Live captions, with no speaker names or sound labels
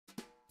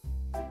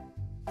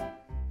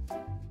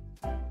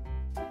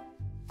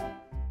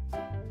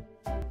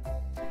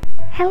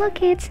Hello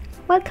kids,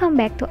 welcome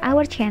back to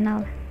our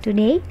channel.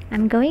 Today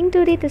I'm going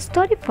to read a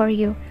story for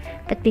you.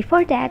 But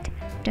before that,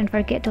 don't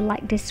forget to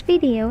like this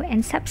video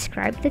and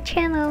subscribe the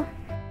channel.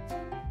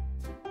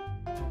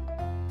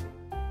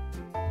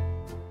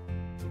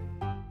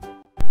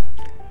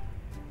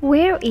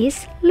 Where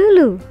is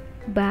Lulu?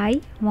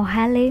 By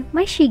Mohale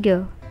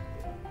Mashigo.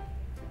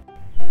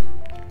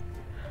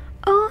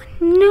 Oh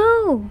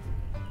no!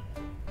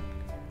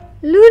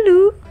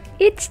 Lulu,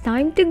 it's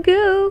time to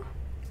go,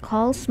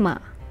 calls Ma.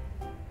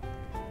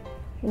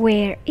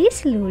 Where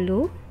is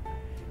Lulu?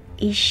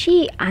 Is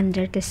she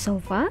under the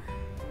sofa?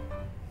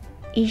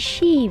 Is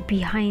she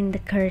behind the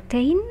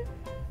curtain?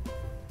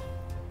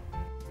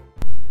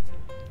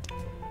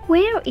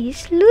 Where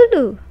is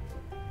Lulu?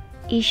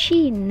 Is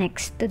she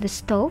next to the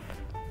stove?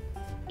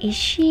 Is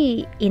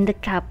she in the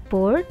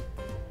cupboard?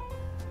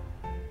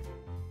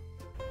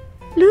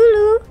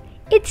 Lulu,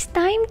 it's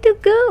time to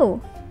go.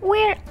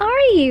 Where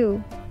are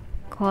you?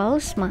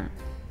 Calls Ma.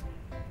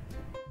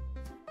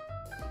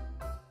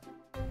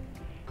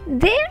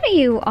 There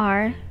you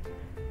are.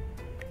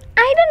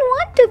 I don't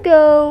want to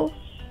go.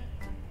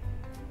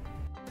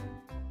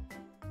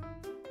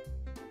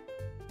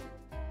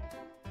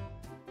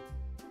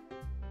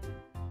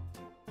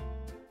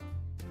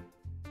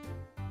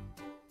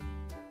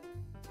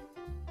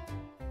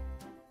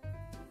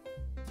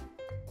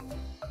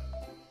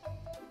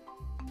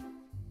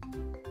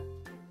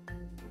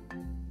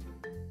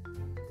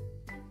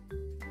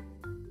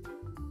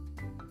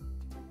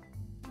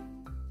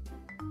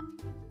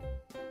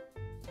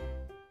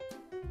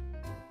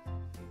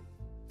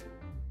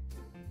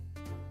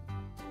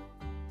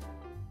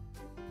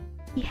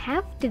 We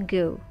have to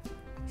go,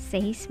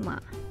 says Ma.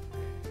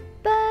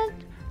 But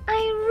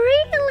I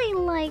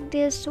really like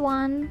this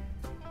one.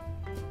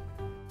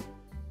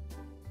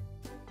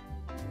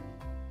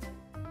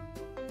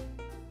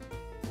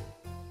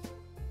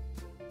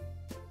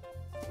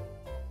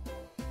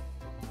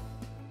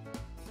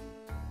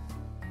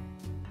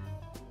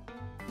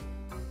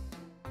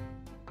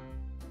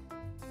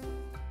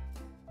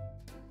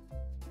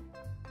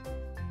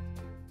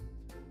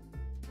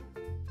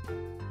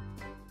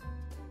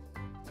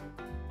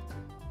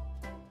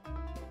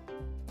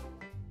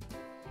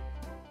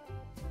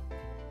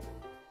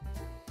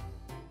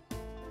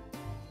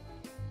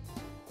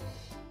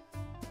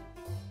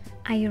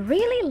 I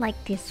really like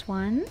this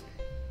one,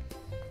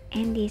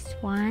 and this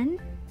one,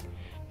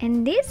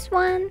 and this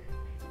one,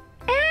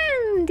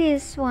 and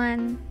this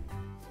one.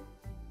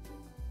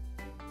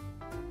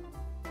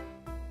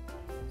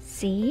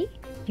 See,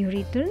 you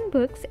return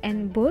books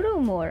and borrow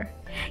more.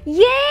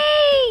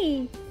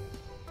 Yay!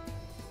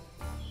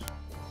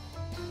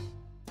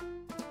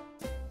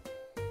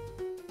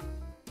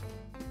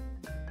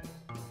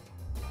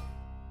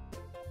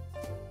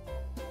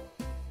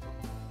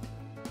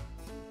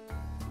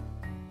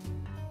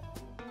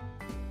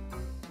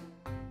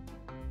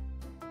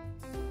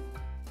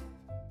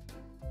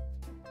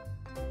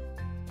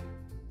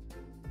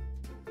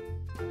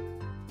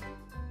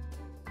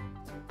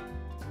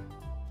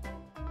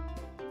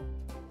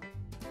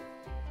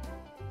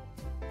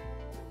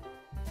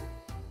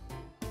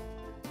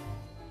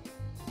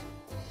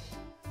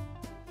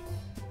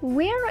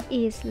 Where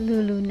is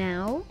Lulu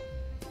now?